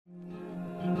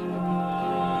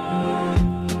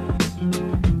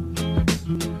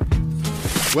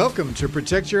Welcome to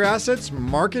Protect Your Assets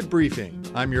Market Briefing.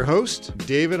 I'm your host,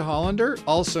 David Hollander,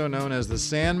 also known as the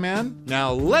Sandman.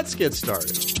 Now let's get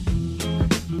started.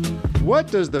 What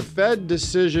does the Fed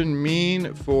decision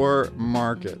mean for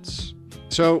markets?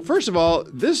 So first of all,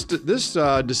 this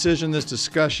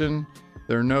discussion,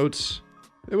 their notes,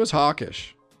 it was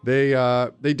hawkish. They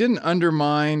didn't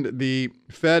undermine the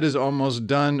Fed is almost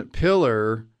done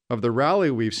pillar of the rally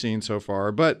we've seen so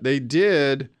far, but they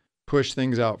did push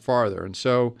things out farther. And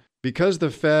so because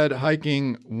the Fed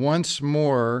hiking once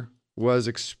more was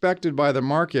expected by the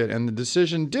market and the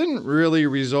decision didn't really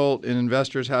result in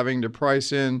investors having to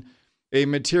price in a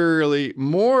materially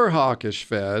more hawkish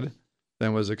Fed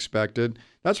than was expected,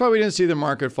 that's why we didn't see the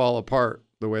market fall apart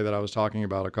the way that I was talking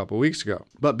about a couple weeks ago.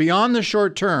 But beyond the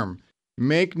short term,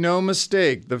 make no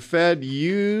mistake, the Fed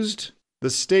used the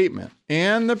statement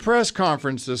and the press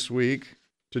conference this week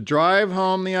to drive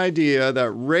home the idea that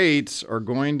rates are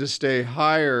going to stay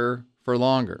higher for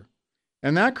longer.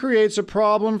 And that creates a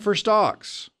problem for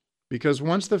stocks because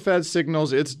once the Fed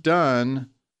signals it's done,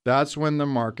 that's when the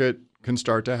market can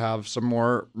start to have some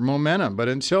more momentum. But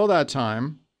until that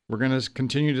time, we're going to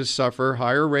continue to suffer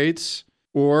higher rates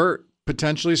or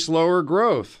potentially slower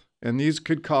growth. And these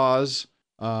could cause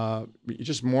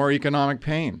just more economic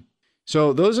pain.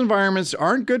 So those environments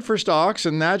aren't good for stocks,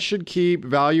 and that should keep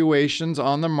valuations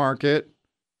on the market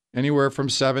anywhere from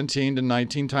 17 to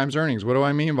 19 times earnings. What do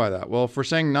I mean by that? Well, if we're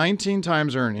saying 19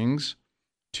 times earnings,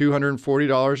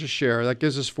 $240 a share, that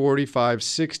gives us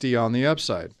 $45.60 on the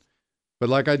upside. But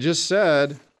like I just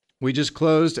said, we just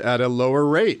closed at a lower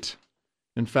rate.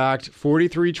 In fact,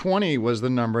 43.20 was the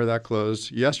number that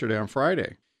closed yesterday on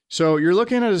Friday. So you're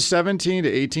looking at a 17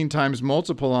 to 18 times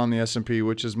multiple on the S&P,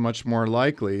 which is much more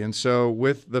likely. And so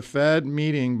with the Fed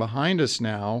meeting behind us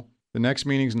now, the next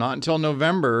meeting's not until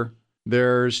November,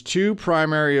 there's two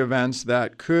primary events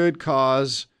that could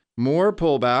cause more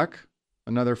pullback,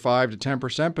 another 5 to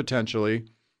 10% potentially,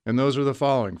 and those are the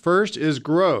following. First is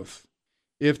growth.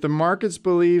 If the markets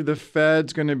believe the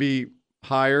Fed's going to be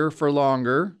higher for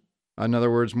longer, in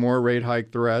other words, more rate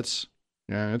hike threats,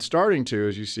 and it's starting to,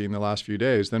 as you see in the last few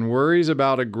days, then worries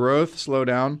about a growth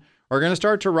slowdown are going to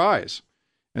start to rise.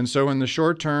 And so in the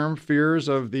short term, fears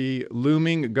of the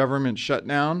looming government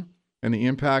shutdown and the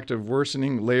impact of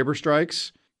worsening labor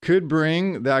strikes could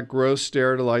bring that growth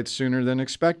stare to light sooner than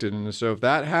expected. And so if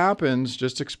that happens,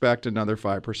 just expect another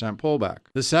 5% pullback.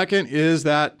 The second is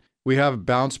that we have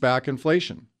bounce back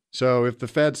inflation. So if the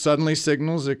Fed suddenly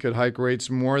signals it could hike rates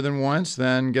more than once,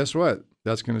 then guess what?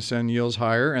 That's going to send yields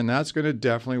higher, and that's going to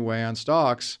definitely weigh on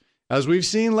stocks, as we've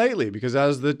seen lately, because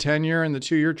as the 10-year and the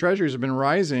 2-year treasuries have been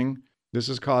rising, this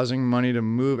is causing money to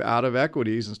move out of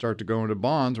equities and start to go into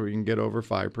bonds where you can get over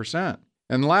 5%.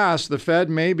 And last, the Fed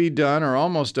may be done or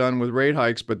almost done with rate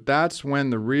hikes, but that's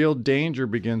when the real danger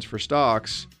begins for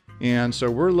stocks. And so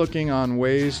we're looking on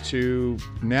ways to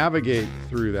navigate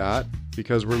through that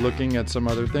because we're looking at some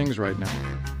other things right now.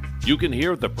 You can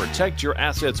hear the Protect Your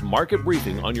Assets Market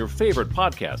Briefing on your favorite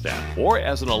podcast app or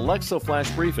as an Alexa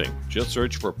flash briefing. Just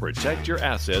search for Protect Your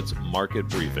Assets Market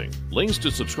Briefing. Links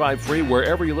to subscribe free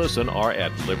wherever you listen are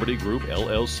at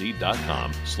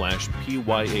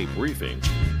libertygroupllc.com/PYA briefing.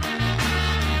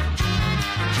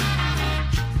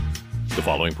 The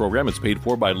following program is paid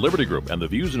for by Liberty Group, and the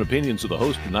views and opinions of the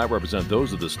host do not represent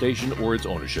those of the station or its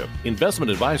ownership. Investment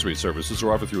advisory services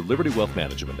are offered through Liberty Wealth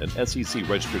Management, an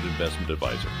SEC-registered investment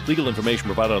advisor. Legal information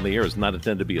provided on the air is not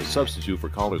intended to be a substitute for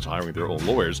callers hiring their own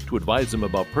lawyers to advise them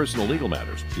about personal legal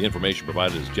matters. The information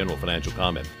provided is general financial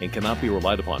comment and cannot be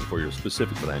relied upon for your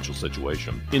specific financial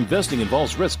situation. Investing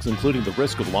involves risks, including the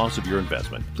risk of loss of your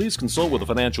investment. Please consult with a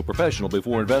financial professional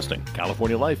before investing.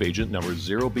 California Life Agent number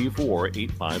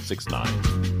 0B48569.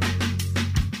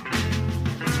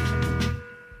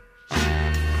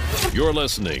 You're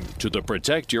listening to the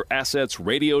Protect Your Assets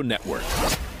Radio Network.